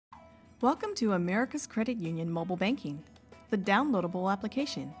Welcome to America's Credit Union Mobile Banking, the downloadable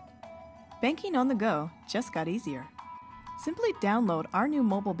application. Banking on the go just got easier. Simply download our new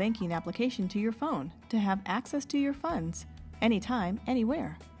mobile banking application to your phone to have access to your funds anytime,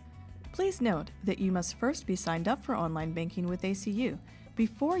 anywhere. Please note that you must first be signed up for online banking with ACU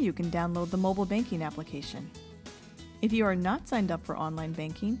before you can download the mobile banking application. If you are not signed up for online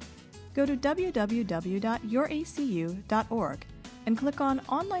banking, go to www.youracu.org and click on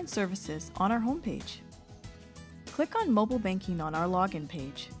Online Services on our homepage. Click on Mobile Banking on our login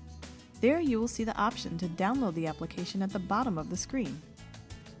page. There you will see the option to download the application at the bottom of the screen.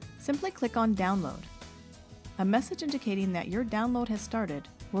 Simply click on Download. A message indicating that your download has started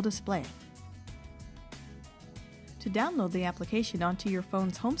will display. To download the application onto your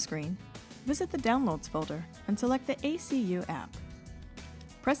phone's home screen, visit the Downloads folder and select the ACU app.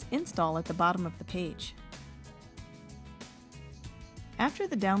 Press Install at the bottom of the page. After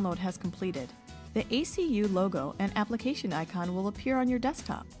the download has completed, the ACU logo and application icon will appear on your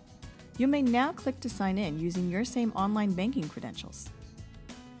desktop. You may now click to sign in using your same online banking credentials.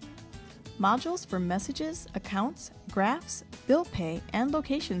 Modules for messages, accounts, graphs, bill pay, and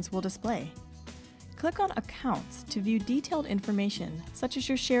locations will display. Click on Accounts to view detailed information such as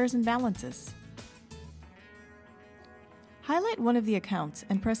your shares and balances. Highlight one of the accounts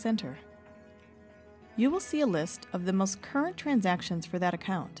and press Enter. You will see a list of the most current transactions for that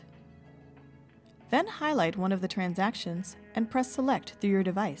account. Then highlight one of the transactions and press Select through your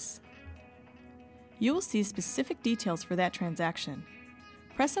device. You will see specific details for that transaction.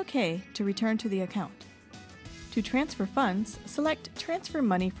 Press OK to return to the account. To transfer funds, select Transfer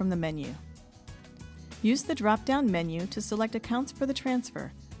Money from the menu. Use the drop-down menu to select accounts for the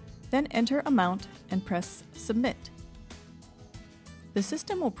transfer, then enter amount and press Submit. The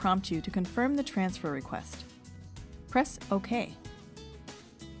system will prompt you to confirm the transfer request. Press OK.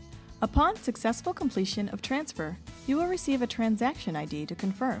 Upon successful completion of transfer, you will receive a transaction ID to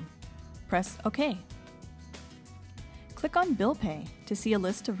confirm. Press OK. Click on Bill Pay to see a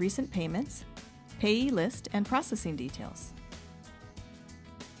list of recent payments, payee list, and processing details.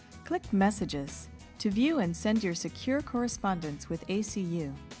 Click Messages to view and send your secure correspondence with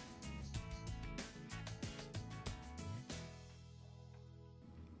ACU.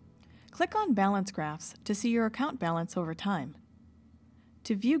 Click on Balance Graphs to see your account balance over time.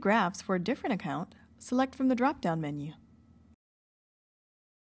 To view graphs for a different account, select from the drop-down menu.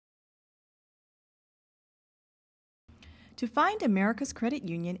 To find America's Credit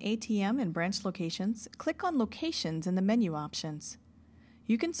Union ATM and branch locations, click on Locations in the menu options.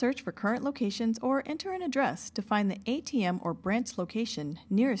 You can search for current locations or enter an address to find the ATM or branch location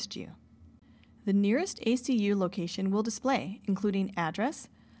nearest you. The nearest ACU location will display, including address,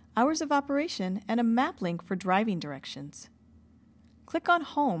 hours of operation, and a map link for driving directions. Click on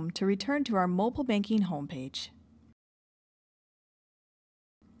Home to return to our mobile banking homepage.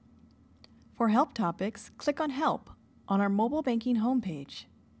 For help topics, click on Help on our mobile banking homepage.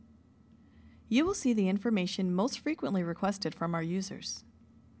 You will see the information most frequently requested from our users.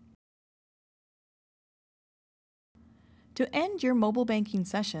 To end your mobile banking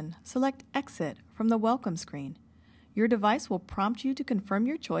session, select Exit from the Welcome screen. Your device will prompt you to confirm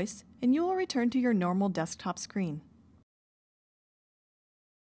your choice, and you will return to your normal desktop screen.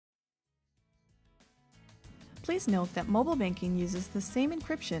 Please note that mobile banking uses the same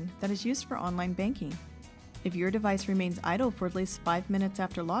encryption that is used for online banking. If your device remains idle for at least 5 minutes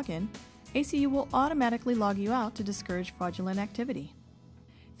after login, ACU will automatically log you out to discourage fraudulent activity.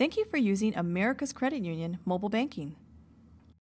 Thank you for using America's Credit Union Mobile Banking.